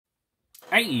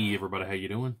Hey everybody, how you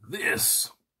doing?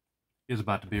 This is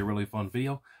about to be a really fun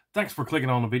video. Thanks for clicking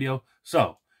on the video.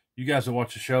 So, you guys that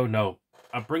watch the show know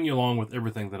I bring you along with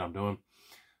everything that I'm doing.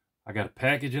 I got a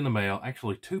package in the mail,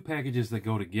 actually 2 packages that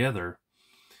go together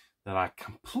that I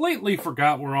completely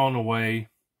forgot were on the way,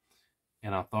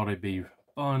 and I thought it'd be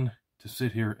fun to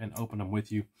sit here and open them with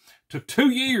you. Took 2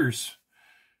 years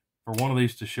for one of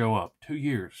these to show up. 2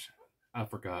 years. I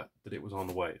forgot that it was on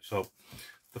the way. So,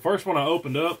 the first one I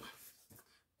opened up,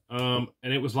 and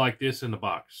it was like this in the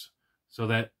box. So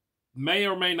that may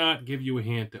or may not give you a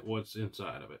hint at what's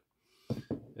inside of it.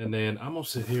 And then I'm going to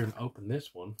sit here and open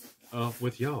this one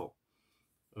with y'all.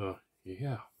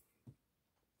 Yeah.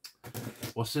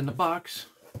 What's in the box?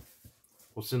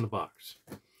 What's in the box?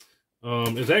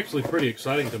 It's actually pretty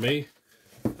exciting to me.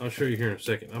 I'll show you here in a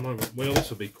second. Well, this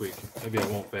will be quick. Maybe I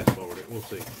won't fast forward it. We'll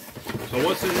see. So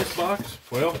what's in this box?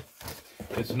 Well,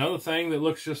 it's another thing that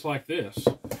looks just like this.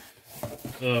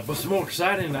 But it's more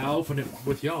exciting to open it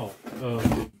with y'all,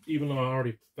 even though I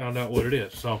already found out what it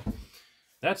is. So,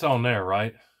 that's on there,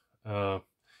 right?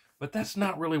 But that's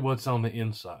not really what's on the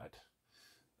inside.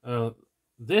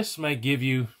 This may give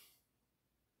you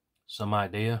some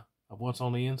idea of what's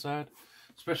on the inside,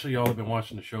 especially y'all have been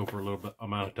watching the show for a little bit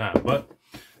amount of time. But,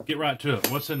 get right to it.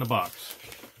 What's in the box?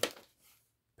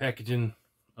 Packaging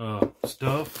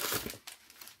stuff.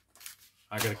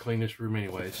 I gotta clean this room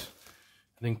anyways.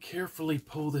 Then carefully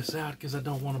pull this out because I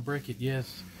don't want to break it.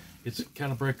 Yes, it's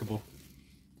kind of breakable.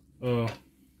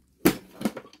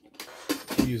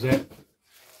 Use that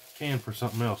can for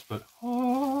something else, but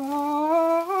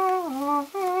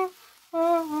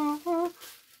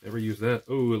never use that.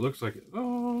 Oh, it looks like it.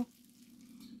 Some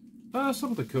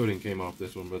of the coating came off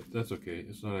this one, but that's okay.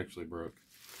 It's not actually broke.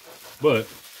 But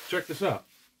check this out.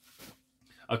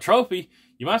 A trophy.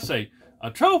 You might say, a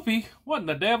trophy? What in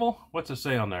the devil? What's it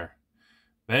say on there?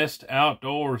 Best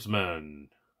Outdoorsman.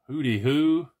 Hooty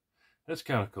hoo. That's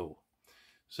kind of cool.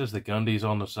 It says the Gundy's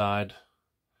on the side.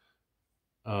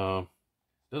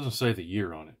 Doesn't say the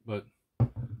year on it, but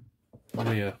let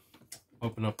me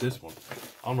open up this one.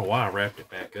 I don't know why I wrapped it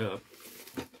back up.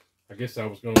 I guess I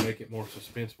was going to make it more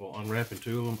suspenseful, unwrapping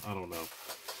 2 of them. I don't know.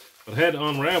 But I had to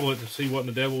unravel it to see what in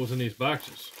the devil was in these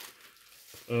boxes.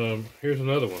 Here's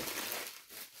another one.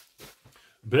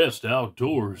 Best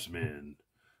Outdoorsman.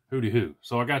 Hooty hoo.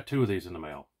 So I got 2 of these in the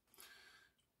mail.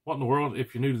 What in the world,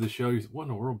 if you're new to the show, you think, what in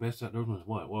the world, Best Outdoorsman is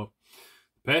what? Well,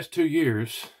 the past 2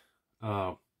 years,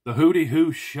 the Hooty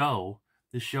Hoo show,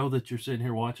 this show that you're sitting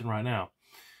here watching right now,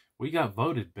 we got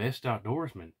voted Best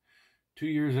Outdoorsman 2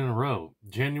 years in a row.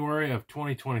 January of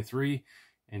 2023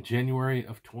 and January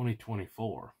of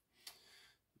 2024.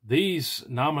 These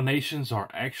nominations are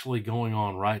actually going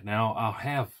on right now. I'll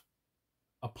have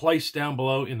a place down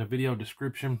below in the video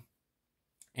description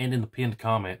and in the pinned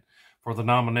comment for the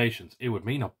nominations. It would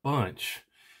mean a bunch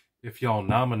if y'all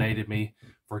nominated me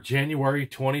for January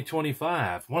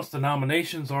 2025. Once the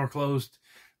nominations are closed,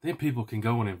 then people can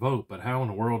go in and vote. But how in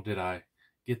the world did I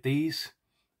get these?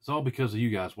 It's all because of you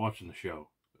guys watching the show.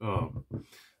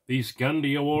 These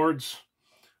Gundy Awards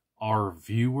are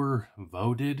viewer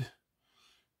voted.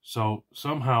 So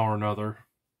somehow or another,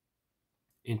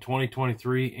 in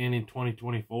 2023 and in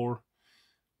 2024,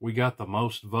 we got the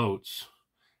most votes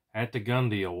at the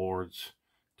Gundy Awards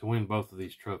to win both of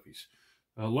these trophies.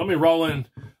 Let me roll in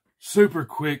super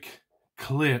quick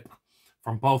clip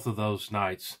from both of those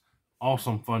nights.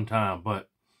 Awesome fun time. But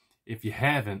if you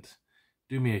haven't,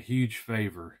 do me a huge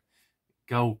favor.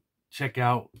 Go check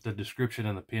out the description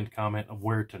and the pinned comment of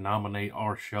where to nominate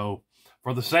our show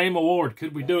for the same award.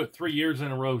 Could we do it 3 years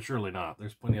in a row? Surely not.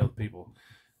 There's plenty of other people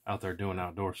out there doing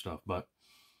outdoor stuff. But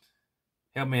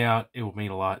help me out. It would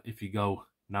mean a lot if you go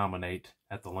nominate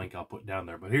at the link I'll put down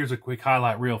there. But here's a quick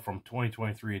highlight reel from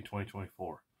 2023 and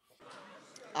 2024.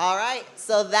 All right,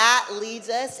 so that leads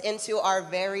us into our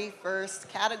very first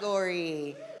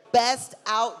category, Best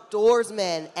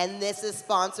Outdoorsman, and this is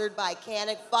sponsored by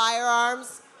Canik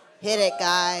Firearms. Hit it,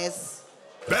 guys.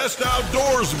 Best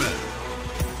Outdoorsman,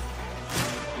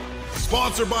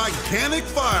 sponsored by Canik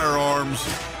Firearms.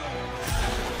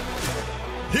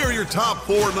 Here are your top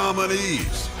 4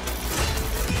 nominees.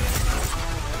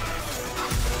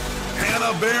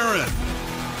 Hannah Barron,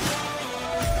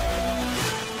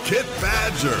 Kit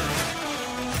Badger,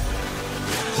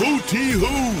 Hooty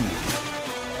Hoo,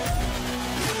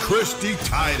 Christy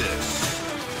Titus.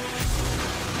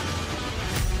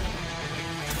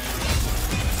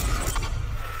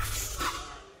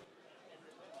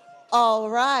 All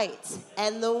right,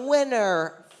 and the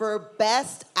winner for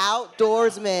Best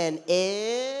Outdoorsman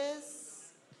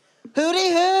is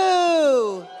Hooty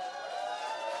Hoo.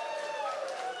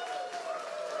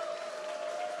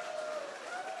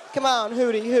 Come on,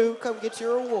 Hootie Hoo, come get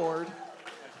your award.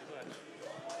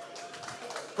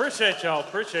 Appreciate y'all,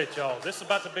 appreciate y'all. This is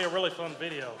about to be a really fun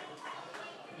video.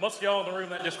 Most of y'all in the room,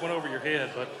 that just went over your head,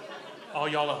 but all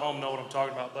y'all at home know what I'm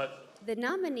talking about. But the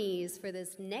nominees for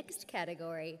this next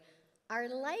category are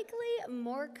likely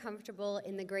more comfortable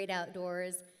in the great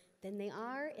outdoors than they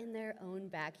are in their own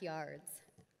backyards.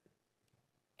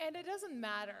 And it doesn't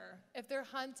matter if they're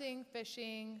hunting,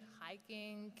 fishing,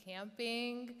 hiking,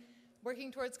 camping,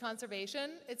 working towards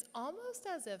conservation. It's almost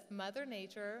as if Mother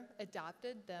Nature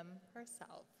adopted them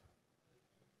herself.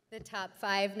 The top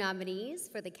 5 nominees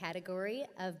for the category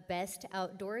of Best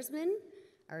Outdoorsman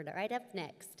are right up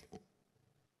next.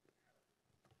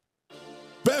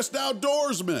 Best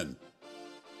Outdoorsman.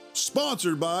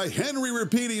 Sponsored by Henry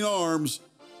Repeating Arms.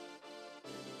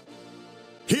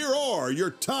 Here are your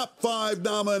top 5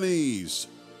 nominees.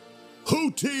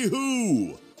 Hootie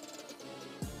Hoo.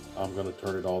 I'm going to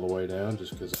turn it all the way down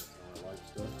just because I like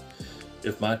stuff.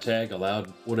 If my tag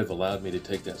would have allowed me to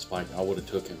take that spike, I would have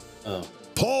took him.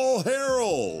 Paul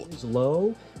Harrell. It's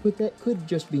low, but that could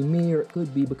just be me, or it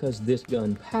could be because this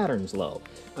gun pattern's low.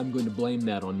 I'm going to blame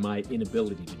that on my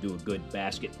inability to do a good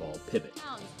basketball pivot.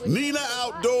 Nina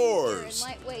Outdoors.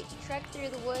 Lightweight to trek through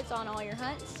the woods on all your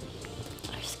hunts.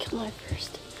 I just killed my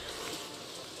first.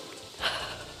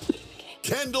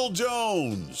 Kendall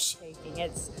Jones.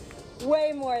 It's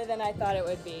way more than I thought it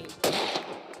would be.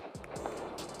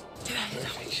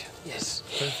 Yes,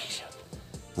 perfect.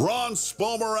 Ron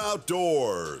Spomer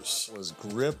Outdoors. Was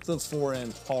grip the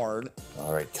forend hard.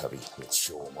 All right, Cubby, let's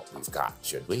show them what we've got,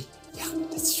 should we? Yeah,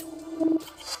 let's show them.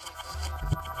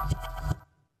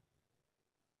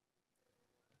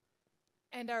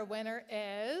 And our winner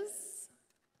is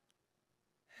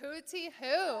Hootie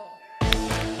Hoo.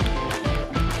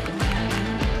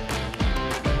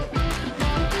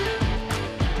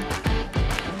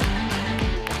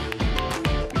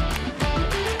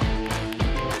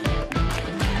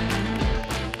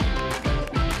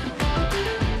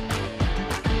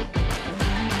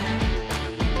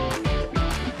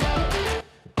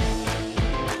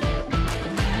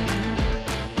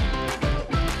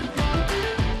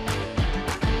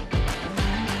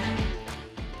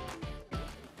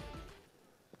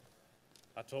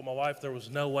 I told my wife there was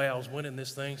no way I was winning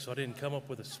this thing, so I didn't come up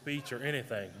with a speech or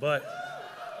anything. But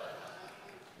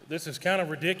this is kind of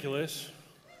ridiculous.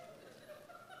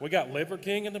 We got Liver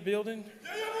King in the building.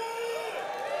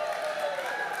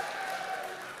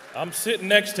 I'm sitting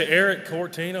next to Eric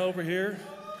Cortina over here,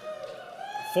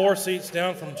 4 seats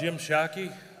down from Jim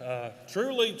Shockey.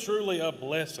 Truly, truly a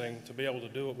blessing to be able to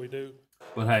do what we do.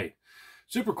 But hey,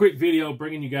 super quick video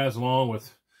bringing you guys along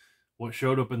with what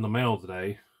showed up in the mail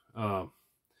today.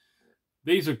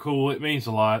 These are cool. It means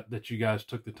a lot that you guys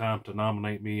took the time to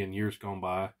nominate me in years gone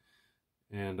by,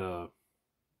 and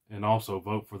also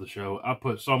vote for the show. I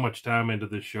put so much time into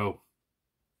this show.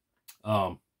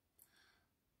 It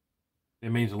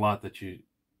means a lot that you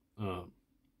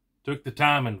took the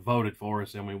time and voted for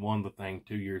us, and we won the thing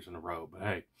 2 years in a row. But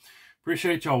hey,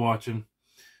 appreciate y'all watching.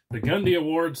 The Gundy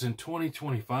Awards in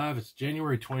 2025. It's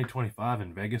January 2025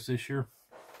 in Vegas this year.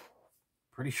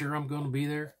 Pretty sure I'm going to be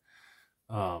there.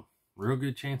 Real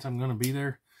good chance I'm going to be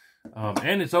there.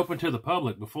 And it's open to the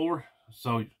public before.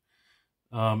 So it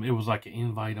was like an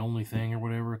invite-only thing or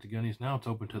whatever at the Gundies. Now it's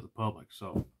open to the public.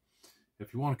 So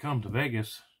if you want to come to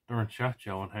Vegas during SHOT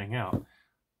Show and hang out,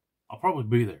 I'll probably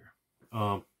be there.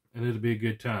 And it'll be a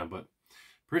good time. But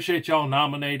appreciate y'all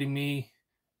nominating me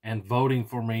and voting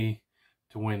for me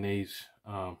to win these.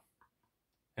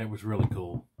 It was really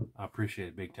cool. I appreciate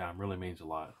it big time. Really means a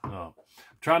lot. I'm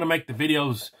trying to make the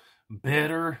videos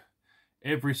better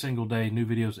every single day. New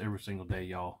videos every single day,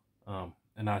 y'all.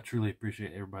 And I truly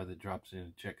appreciate everybody that drops in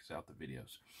and checks out the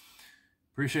videos.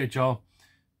 Appreciate y'all.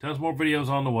 Tons more videos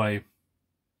on the way.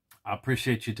 I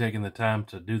appreciate you taking the time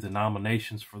to do the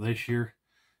nominations for this year.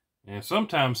 And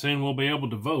sometime soon we'll be able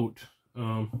to vote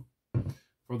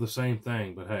for the same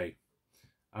thing. But hey,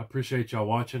 I appreciate y'all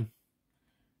watching.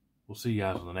 We'll see you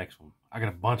guys on the next one. I got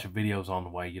a bunch of videos on the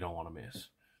way you don't want to miss.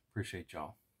 Appreciate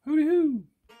y'all. Hootie hoo!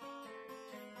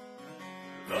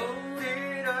 Load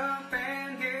it up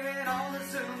and get all the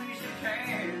zoomies you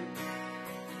can.